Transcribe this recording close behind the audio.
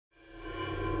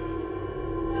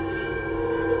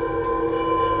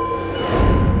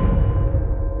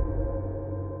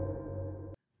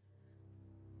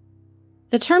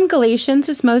The term Galatians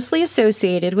is mostly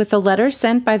associated with the letter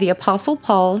sent by the Apostle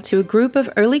Paul to a group of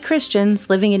early Christians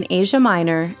living in Asia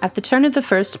Minor at the turn of the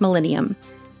first millennium.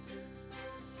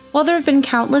 While there have been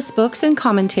countless books and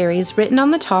commentaries written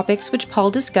on the topics which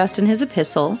Paul discussed in his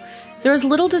epistle, there is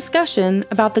little discussion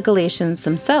about the Galatians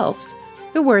themselves.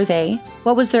 Who were they?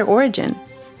 What was their origin?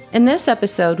 In this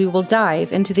episode, we will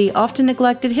dive into the often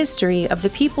neglected history of the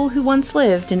people who once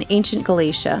lived in ancient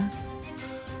Galatia.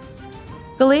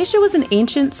 Galatia was an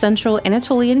ancient central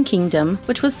Anatolian kingdom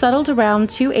which was settled around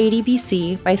 280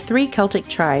 BC by 3 Celtic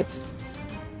tribes.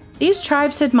 These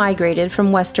tribes had migrated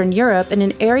from Western Europe in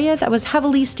an area that was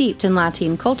heavily steeped in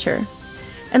Latin culture,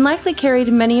 and likely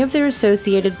carried many of their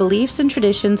associated beliefs and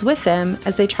traditions with them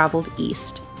as they traveled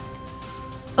east.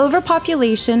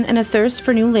 Overpopulation and a thirst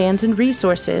for new lands and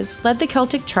resources led the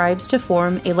Celtic tribes to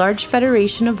form a large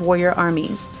federation of warrior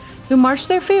armies, who marched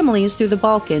their families through the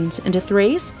Balkans into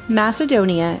Thrace,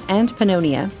 Macedonia, and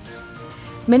Pannonia.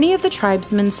 Many of the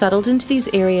tribesmen settled into these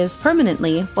areas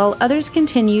permanently, while others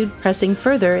continued pressing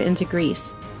further into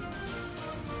Greece.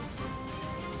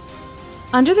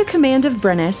 Under the command of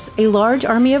Brennus, a large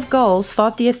army of Gauls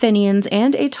fought the Athenians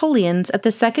and Aetolians at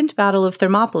the Second Battle of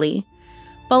Thermopylae.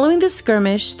 Following this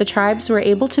skirmish, the tribes were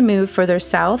able to move further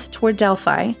south toward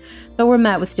Delphi, but were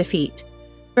met with defeat.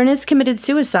 Brennus committed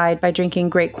suicide by drinking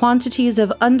great quantities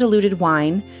of undiluted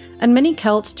wine, and many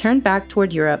Celts turned back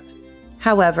toward Europe.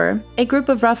 However, a group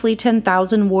of roughly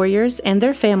 10,000 warriors and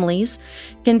their families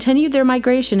continued their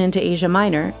migration into Asia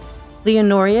Minor.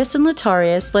 Leonorius and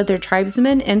Letarius led their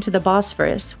tribesmen into the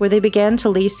Bosphorus, where they began to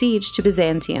lay siege to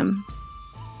Byzantium.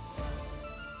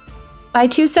 By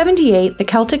 278, the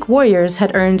Celtic warriors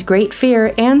had earned great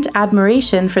fear and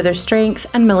admiration for their strength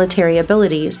and military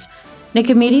abilities.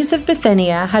 Nicomedes of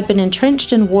Bithynia had been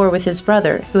entrenched in war with his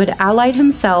brother, who had allied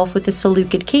himself with the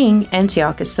Seleucid king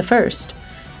Antiochus I.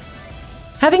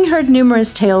 Having heard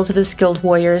numerous tales of the skilled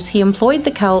warriors, he employed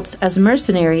the Celts as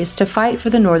mercenaries to fight for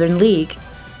the Northern League.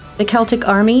 The Celtic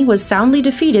army was soundly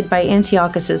defeated by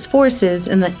Antiochus's forces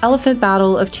in the Elephant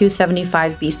Battle of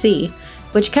 275 BC,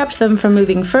 which kept them from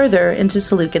moving further into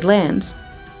Seleucid lands.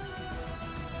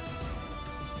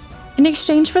 In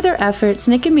exchange for their efforts,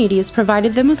 Nicomedes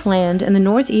provided them with land in the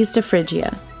northeast of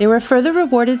Phrygia. They were further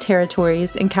rewarded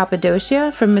territories in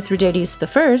Cappadocia from Mithridates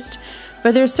I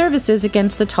for their services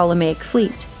against the Ptolemaic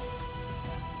fleet.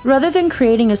 Rather than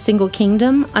creating a single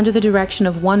kingdom under the direction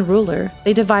of one ruler,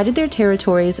 they divided their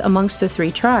territories amongst the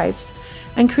 3 tribes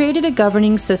and created a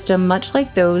governing system much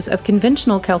like those of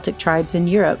conventional Celtic tribes in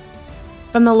Europe.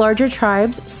 From the larger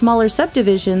tribes, smaller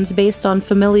subdivisions based on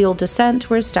familial descent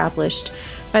were established.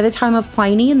 By the time of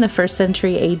Pliny in the 1st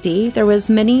century AD, there were as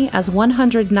many as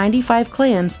 195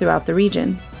 clans throughout the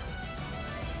region.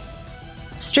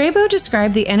 Strabo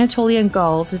described the Anatolian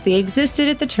Gauls as they existed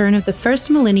at the turn of the first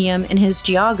millennium in his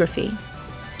Geography.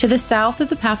 To the south of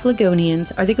the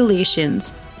Paphlagonians are the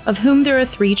Galatians, of whom there are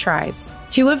 3 tribes.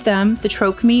 2 of them, the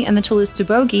Trochmi and the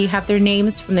Tolistobogi, have their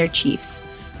names from their chiefs.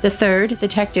 The third, the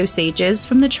Tectosages,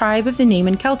 from the tribe of the name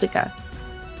in Celtica.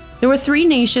 There were 3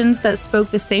 nations that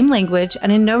spoke the same language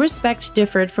and in no respect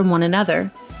differed from one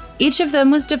another. Each of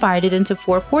them was divided into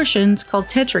 4 portions called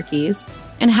tetrarchies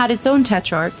and had its own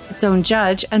tetrarch, its own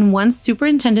judge, and 1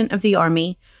 superintendent of the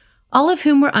army, all of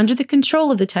whom were under the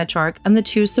control of the tetrarch and the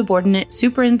 2 subordinate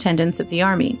superintendents of the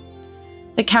army.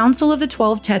 The council of the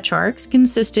 12 tetrarchs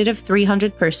consisted of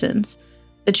 300 persons.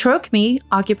 The Trochmi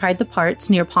occupied the parts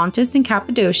near Pontus and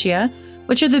Cappadocia,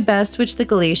 which are the best which the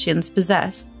Galatians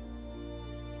possess.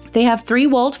 They have 3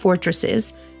 walled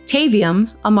fortresses, Tavium,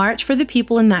 a mart for the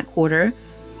people in that quarter,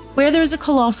 where there is a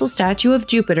colossal statue of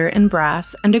Jupiter in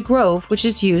brass, and a grove which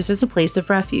is used as a place of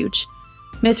refuge,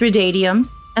 Mithridatium,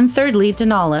 and thirdly,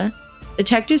 Dinala. The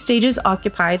Tectostages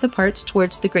occupy the parts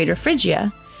towards the Greater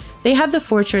Phrygia. They have the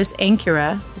fortress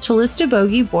Ancyra, the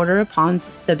Tolistobogi border upon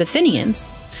the Bithynians.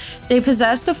 They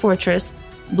possess the fortress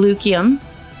Blucium.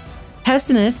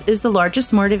 Pessinus is the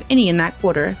largest mart of any in that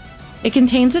quarter. It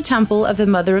contains a temple of the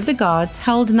Mother of the Gods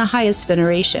held in the highest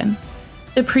veneration.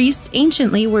 The priests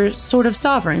anciently were sort of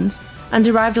sovereigns and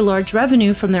derived a large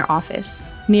revenue from their office.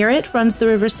 Near it runs the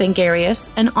river Sangarius,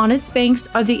 and on its banks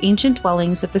are the ancient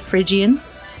dwellings of the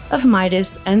Phrygians, of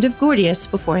Midas, and of Gordius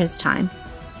before his time.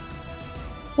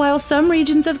 While some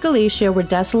regions of Galatia were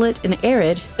desolate and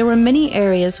arid, there were many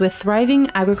areas with thriving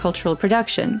agricultural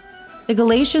production. The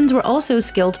Galatians were also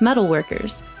skilled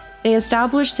metalworkers. They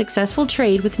established successful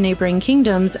trade with neighboring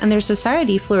kingdoms, and their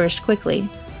society flourished quickly.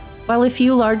 While a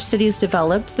few large cities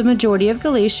developed, the majority of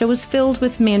Galatia was filled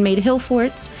with man-made hill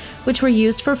forts, which were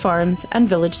used for farms and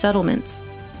village settlements.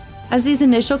 As these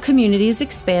initial communities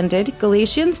expanded,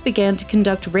 Galatians began to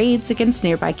conduct raids against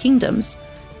nearby kingdoms.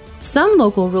 Some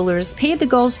local rulers paid the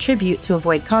Gauls tribute to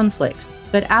avoid conflicts,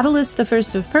 but Attalus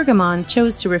I of Pergamon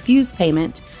chose to refuse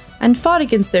payment and fought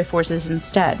against their forces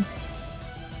instead.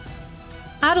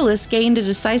 Attalus gained a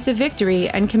decisive victory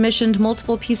and commissioned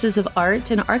multiple pieces of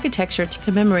art and architecture to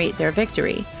commemorate their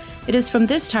victory. It is from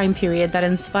this time period that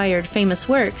inspired famous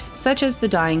works such as the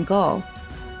Dying Gaul.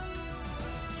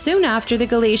 Soon after, the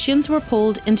Galatians were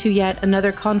pulled into yet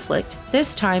another conflict,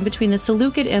 this time between the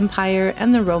Seleucid Empire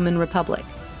and the Roman Republic.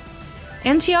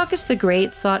 Antiochus the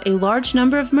Great sought a large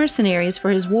number of mercenaries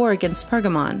for his war against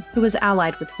Pergamon, who was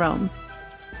allied with Rome.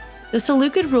 The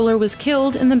Seleucid ruler was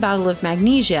killed in the Battle of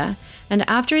Magnesia, and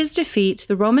after his defeat,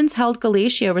 the Romans held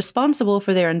Galatia responsible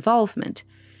for their involvement.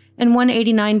 In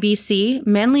 189 BC,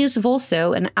 Manlius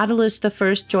Vulso and Attalus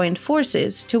I joined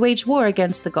forces to wage war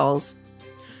against the Gauls.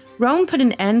 Rome put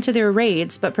an end to their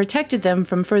raids but protected them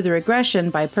from further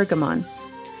aggression by Pergamon.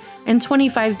 In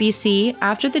 25 BC,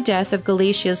 after the death of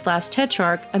Galatia's last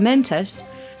tetrarch, Amyntas,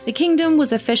 the kingdom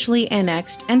was officially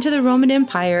annexed into the Roman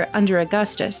Empire under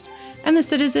Augustus, and the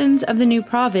citizens of the new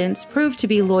province proved to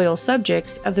be loyal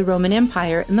subjects of the Roman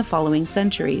Empire in the following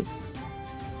centuries.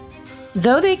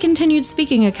 Though they continued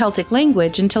speaking a Celtic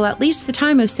language until at least the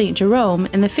time of St. Jerome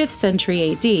in the 5th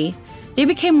century AD, they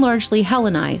became largely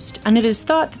Hellenized, and it is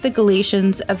thought that the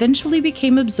Galatians eventually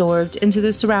became absorbed into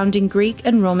the surrounding Greek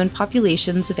and Roman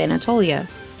populations of Anatolia.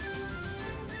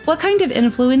 What kind of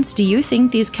influence do you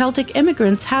think these Celtic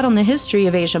immigrants had on the history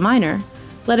of Asia Minor?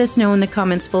 Let us know in the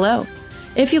comments below.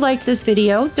 If you liked this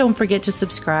video, don't forget to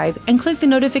subscribe and click the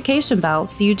notification bell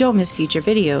so you don't miss future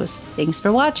videos. Thanks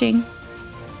for watching!